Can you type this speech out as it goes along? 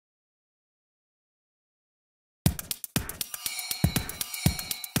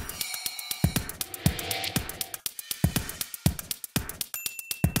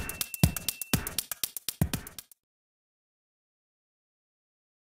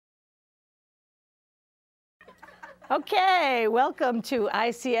Okay, welcome to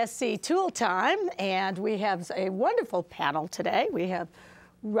ICSC Tool Time, and we have a wonderful panel today. We have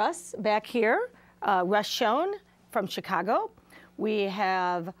Russ back here, Russ Schoen from Chicago. We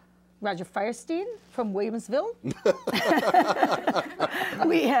have Roger Firestein from Williamsville.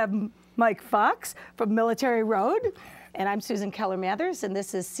 We have Mike Fox from Military Road, and I'm Susan Keller-Mathers, and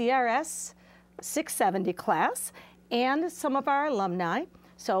this is CRS 670 class and some of our alumni.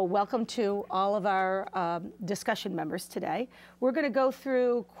 So welcome to all of our discussion members today. We're going to go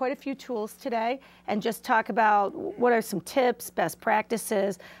through quite a few tools today and just talk about what are some tips, best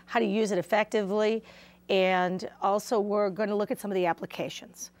practices, how to use it effectively, and also we're going to look at some of the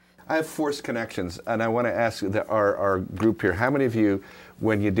applications. I have forced connections, and I want to ask our group here, how many of you,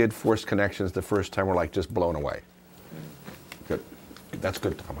 when you did forced connections the first time, were like just blown away? Good. That's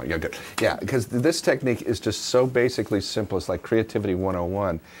good, Tom. Yeah, good. Yeah, because this technique is just so basically simple. It's like Creativity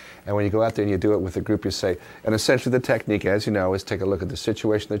 101. And when you go out there and you do it with a group, you say, and essentially the technique, as you know, is take a look at the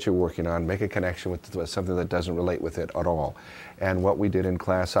situation that you're working on, make a connection with something that doesn't relate with it at all. And what we did in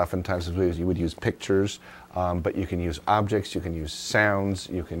class oftentimes is you would use pictures, but you can use objects, you can use sounds,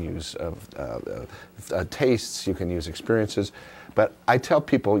 you can use tastes, you can use experiences. But I tell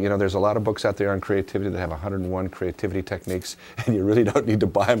people, you know, there's a lot of books out there on creativity that have 101 creativity techniques, and you really don't need to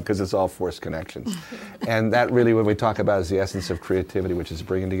buy them because it's all forced connections. And that really, when we talk about, is the essence of creativity, which is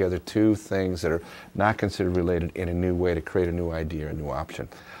bringing together two things that are not considered related in a new way to create a new idea, a new option.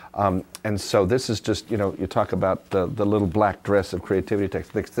 And so this is just, you know, you talk about the little black dress of creativity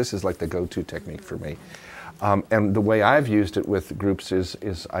techniques. This is like the go-to technique for me. And the way I've used it with groups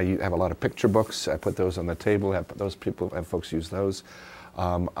is I have a lot of picture books. I put those on the table, have folks use those.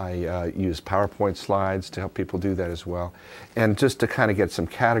 I use PowerPoint slides to help people do that as well. And just to kind of get some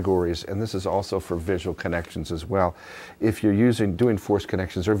categories, and this is also for visual connections as well. If you're doing forced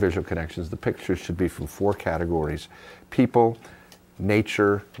connections or visual connections, the pictures should be from 4 categories: people,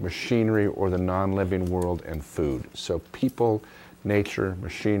 nature, machinery, or the non-living world, and food. So people, nature,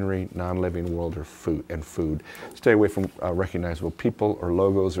 machinery, non-living world, or food. Stay away from recognizable people or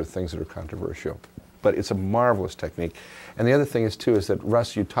logos or things that are controversial. But it's a marvelous technique. And the other thing is too, is that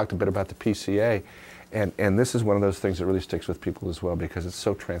Russ, you talked a bit about the PCA, and this is one of those things that really sticks with people as well because it's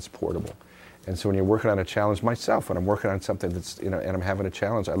so transportable. And so when you're working on a challenge, myself, when I'm working on something that's, you know, and I'm having a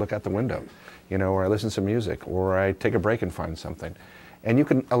challenge, I look out the window, you know, or I listen to music, or I take a break and find something. And you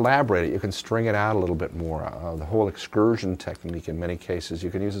can elaborate it, you can string it out a little bit more. The whole excursion technique in many cases you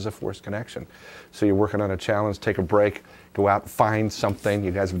can use as a forced connection. So you're working on a challenge, take a break, go out, find something,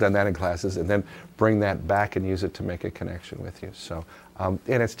 you guys have done that in classes, and then bring that back and use it to make a connection with you. So, and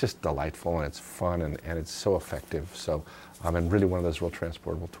it's just delightful and it's fun and it's so effective. So, and really one of those real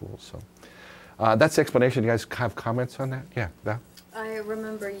transportable tools. So that's the explanation. You guys have comments on that? Yeah, Beth? I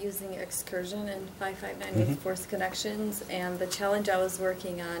remember using excursion in 559 with forced connections, and the challenge I was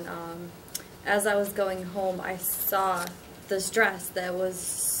working on, as I was going home, I saw this dress that was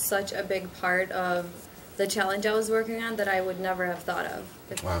such a big part of the challenge I was working on that I would never have thought of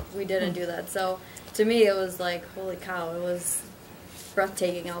if we didn't do that. So to me it was like, holy cow, it was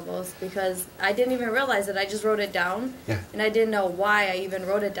breathtaking almost, because I didn't even realize it. I just wrote it down, and I didn't know why I even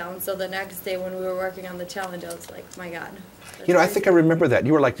wrote it down. So the next day when we were working on the challenge, I was like, my God. You know, I think I remember that.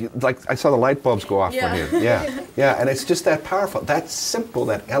 You were like I saw the light bulbs go off on you. Yeah, yeah, and it's just that powerful, that simple,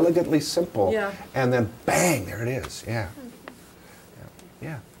 that elegantly simple, and then bang, there it is. Yeah,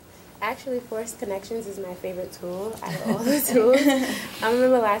 yeah. Actually, forced connections is my favorite tool out of all the tools. I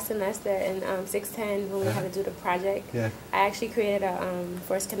remember last semester in 610 when we had to do the project, I actually created a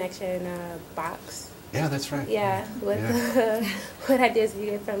forced connection box. Yeah, that's right. Yeah, with what ideas you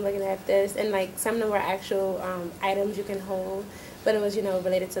get from looking at this, and like some of them were actual items you can hold, but it was, you know,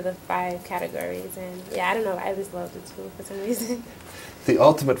 related to the 5 categories. And yeah, I don't know, I just love the tool for some reason. The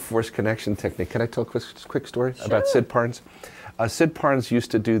ultimate forced connection technique. Can I tell a quick story about Sid Parnes? Sid Parnes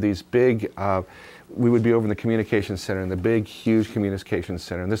used to do these big, we would be over in the communication center, in the big, huge communication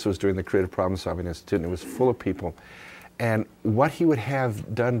center, and this was during the Creative Problem Solving Institute, and it was full of people. And what he would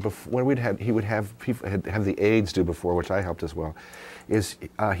have done before, he would have people have the aides do before, which I helped as well, is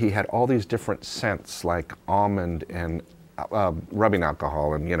he had all these different scents like almond and rubbing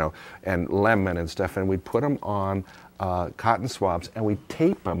alcohol and, you know, and lemon and stuff, and we'd put them on cotton swabs and we'd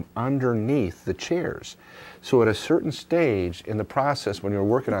tape them underneath the chairs. So at a certain stage in the process when you were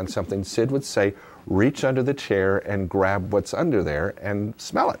working on something, Sid would say, reach under the chair and grab what's under there and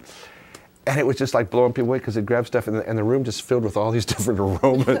smell it. And it was just like blowing people away because it grabbed stuff and the room just filled with all these different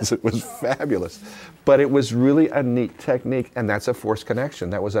aromas. It was fabulous. But it was really a neat technique, and that's a forced connection.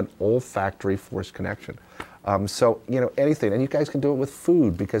 That was an olfactory forced connection. So, you know, anything. And you guys can do it with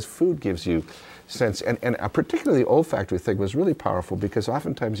food, because food gives you sense. And particularly the olfactory thing was really powerful, because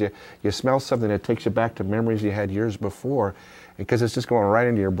oftentimes you smell something that takes you back to memories you had years before, because it's just going right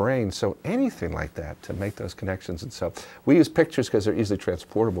into your brain. So anything like that to make those connections. And so we use pictures because they're easily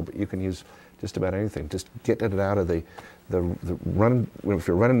transportable, but you can use just about anything. Just getting it out of the run. If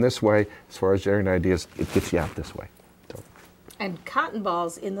you're running this way, as far as generating ideas, it gets you out this way. So. And cotton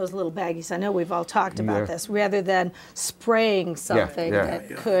balls in those little baggies. I know we've all talked about this. Rather than spraying something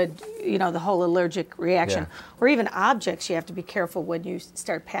that could, you know, the whole allergic reaction, or even objects, you have to be careful when you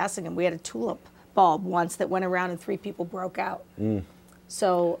start passing them. We had a tulip bulb once that went around and 3 people broke out.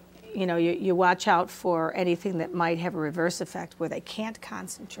 So, you know, you watch out for anything that might have a reverse effect where they can't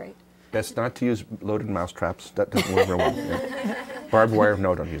concentrate. Best not to use loaded mouse traps. That doesn't work very well. Yeah. Barbed wire,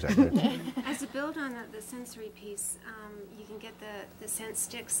 no, don't use that. As a build on the sensory piece, you can get the scent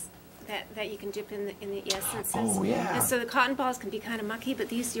sticks that you can dip in the essences. Oh, yeah. And so the cotton balls can be kind of mucky, but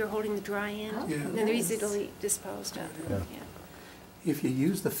these you're holding the dry end, and they're easily disposed of. Yeah. If you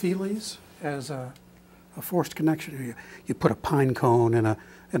use the feelies as a forced connection, you put a pine cone in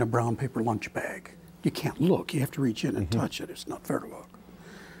a brown paper lunch bag. You can't look. You have to reach in and touch it. It's not fair to look.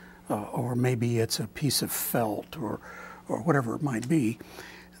 Or maybe it's a piece of felt or whatever it might be.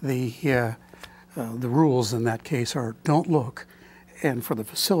 The rules in that case are don't look, and for the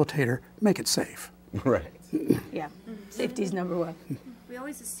facilitator, make it safe. Right. Yeah, safety's number one. We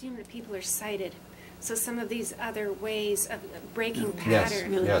always assume that people are sighted, so some of these other ways of breaking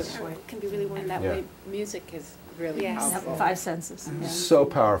patterns can be really one that way. Music is really powerful. 5 senses. So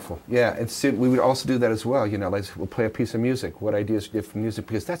powerful. Yeah, and so we would also do that as well. You know, like we'll play a piece of music. What ideas do you have for music?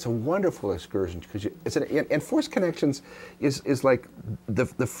 Because that's a wonderful excursion. Because and forced connections is like the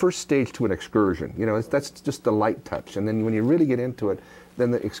first stage to an excursion. You know, that's just the light touch. And then when you really get into it,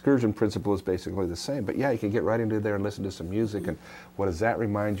 then the excursion principle is basically the same. But yeah, you can get right into there and listen to some music. And what does that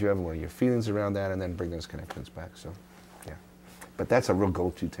remind you of? And what are your feelings around that? And then bring those connections back. So, yeah. But that's a real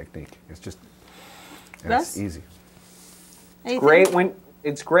go-to technique. It's just. And it's easy.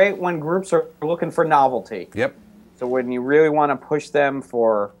 It's great when groups are looking for novelty. Yep. So when you really want to push them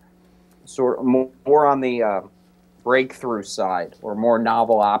for sort of more on the breakthrough side or more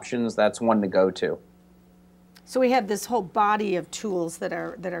novel options, that's one to go to. So we have this whole body of tools that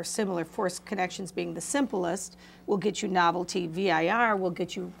are similar. Forced connections being the simplest will get you novelty. VIR will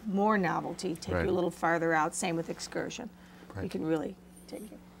get you more novelty, take you a little farther out. Same with excursion. You can really take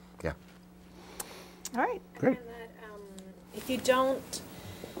it. Yeah. All right. Great. And that, if you don't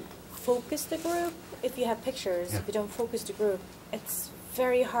focus the group, if you have pictures, if you don't focus the group, it's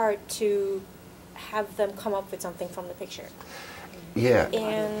very hard to have them come up with something from the picture. Yeah.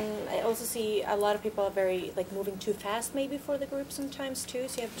 And I also see a lot of people are very, like, moving too fast maybe for the group sometimes too,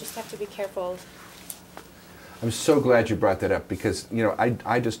 so you just have to be careful. I'm so glad you brought that up, because, you know,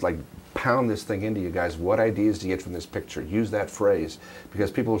 I just like pound this thing into you guys. What ideas do you get from this picture? Use that phrase,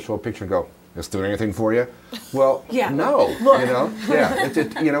 because people will show a picture and go, "Is doing anything for you?" Well, no, you know,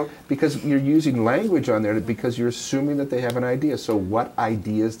 you know, because you're using language on there because you're assuming that they have an idea. So what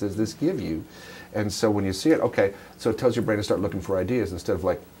ideas does this give you? And so when you see it, okay, so it tells your brain to start looking for ideas instead of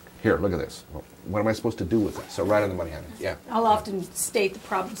like, here, look at this. Well, what am I supposed to do with it? So right on the money on it. Yeah. I'll often state the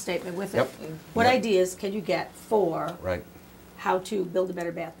problem statement with it. What ideas can you get for how to build a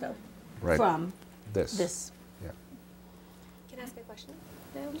better bathtub from this? Yeah. Can I ask a question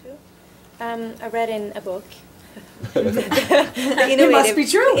now too? I read in a book. It must be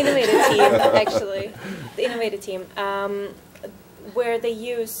true. Innovative team, actually. The innovative team. Where they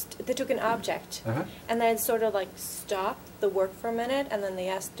took an object and then sort of like stopped the work for a minute, and then they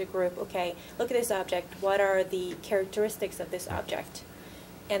asked the group, okay, look at this object, what are the characteristics of this object?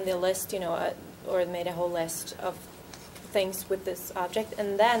 And they list, you know, or made a whole list of things with this object,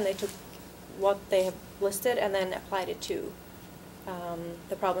 and then they took what they have listed and then applied it to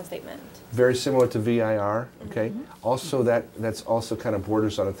the problem statement. Very similar to VIR, okay? Also, that's also kind of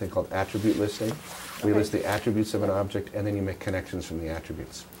borders on a thing called attribute listing. We list the attributes of an object, and then you make connections from the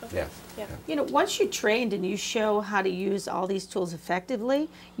attributes. Yeah. You know, once you're trained and you show how to use all these tools effectively,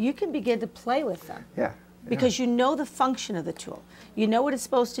 you can begin to play with them. Yeah. Because you know the function of the tool. You know what it's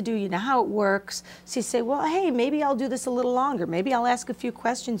supposed to do, you know how it works. So you say, well, hey, maybe I'll do this a little longer. Maybe I'll ask a few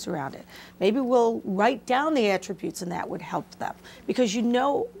questions around it. Maybe we'll write down the attributes and that would help them. Because you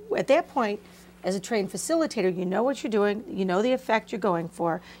know, at that point, as a trained facilitator, you know what you're doing, you know the effect you're going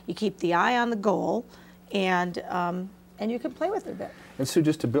for, you keep the eye on the goal, and you can play with it a bit. And Sue,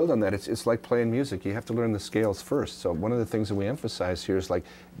 just to build on that, it's like playing music. You have to learn the scales first. So one of the things that we emphasize here is like,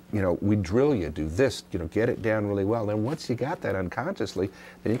 we drill you, do this, get it down really well. Then once you got that unconsciously,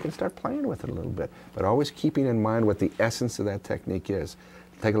 then you can start playing with it a little bit. But always keeping in mind what the essence of that technique is.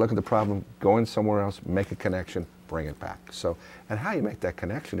 Take a look at the problem, go in somewhere else, make a connection, bring it back. So, and how you make that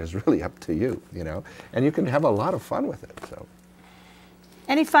connection is really up to you, and you can have a lot of fun with it. So,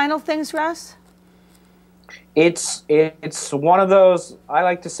 any final things, Russ? It's one of those, I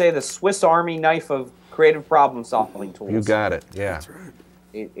like to say, the Swiss Army knife of creative problem solving tools. You got it. Yeah. That's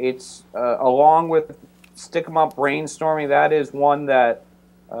right. It's along with stick 'em up brainstorming. That is one that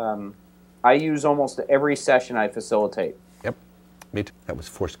I use almost every session I facilitate. Yep. Me too. That was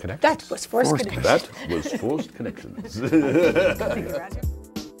forced connections. That was forced connections. That was forced connections. Thank you, Roger.